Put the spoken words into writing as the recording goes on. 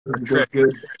They're Trick.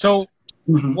 good. So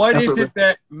what is Absolutely. it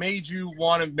that made you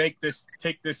want to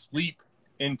take this leap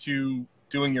into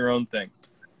doing your own thing?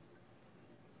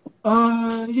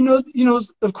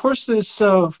 Of course it's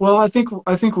well, I think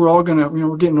we're all gonna,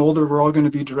 we're getting older, we're all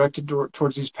gonna be directed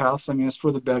towards these paths. I mean, it's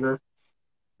for the better.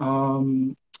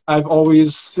 Um, I could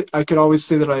always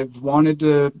say that I've wanted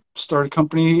to start a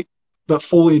company, but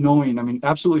fully knowing, I mean,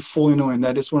 absolutely fully knowing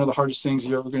that it's one of the hardest things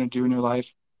you're ever going to do in your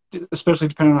life, especially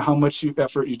depending on how much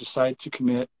effort you decide to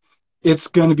commit. It's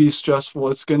going to be stressful.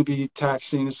 It's going to be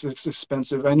taxing. It's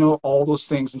expensive. I know all those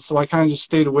things. And so I kind of just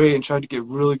stayed away and tried to get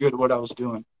really good at what I was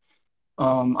doing.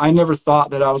 I never thought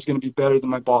that I was going to be better than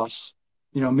my boss.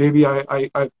 Maybe I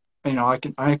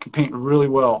can paint really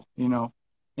well,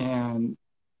 and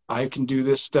I can do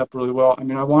this step really well. I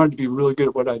mean, I wanted to be really good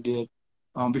at what I did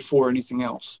before anything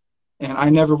else. And I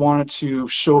never wanted to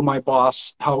show my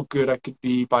boss how good I could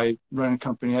be by running a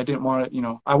company. I didn't want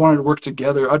to, I wanted to work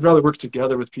together. I'd rather work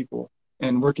together with people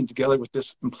and working together with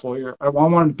this employer. I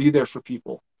wanted to be there for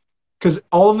people because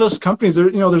all of those companies,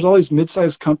 there's all these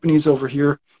mid-sized companies over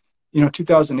here.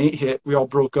 2008 hit, we all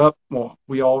broke up. Well,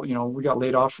 we all, we got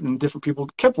laid off and different people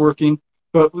kept working,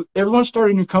 but everyone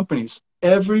started new companies.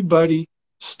 Everybody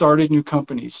started new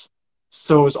companies.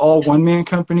 So it was all one-man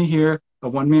company here, a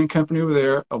one-man company over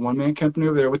there, a one-man company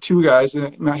over there with two guys, and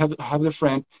it might have their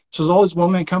friend. So it was all these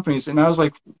one-man companies. And I was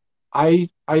like, I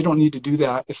don't need to do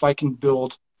that if I can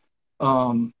build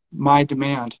my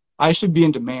demand. I should be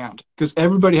in demand because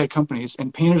everybody had companies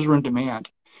and painters were in demand.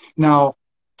 Now,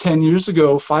 10 years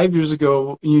ago, 5 years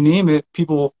ago, you name it,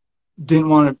 people didn't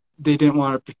want to, they didn't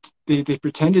want to, they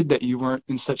pretended that you weren't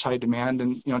in such high demand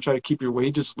and, try to keep your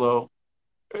wages low.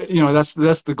 That's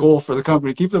the goal for the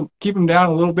company. Keep them down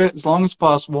a little bit as long as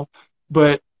possible.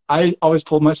 But I always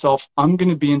told myself, I'm going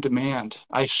to be in demand.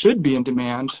 I should be in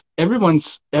demand.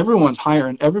 Everyone's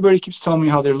hiring. Everybody keeps telling me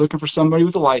how they're looking for somebody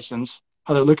with a license,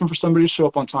 how they're looking for somebody to show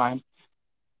up on time,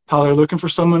 how they're looking for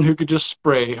someone who could just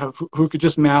spray, who could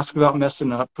just mask without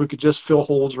messing up, who could just fill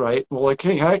holes right. Well, like,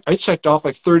 hey, I checked off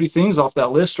like 30 things off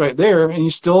that list right there, and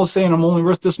you're still saying I'm only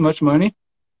worth this much money?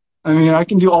 I mean, I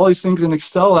can do all these things and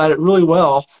excel at it really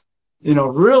well,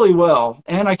 really well,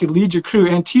 and I could lead your crew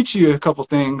and teach you a couple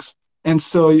things. And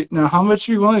so now, how much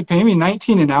are you willing to pay me?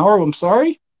 19 an hour? I'm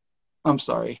sorry. I'm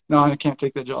sorry. No, I can't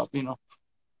take that job.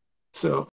 So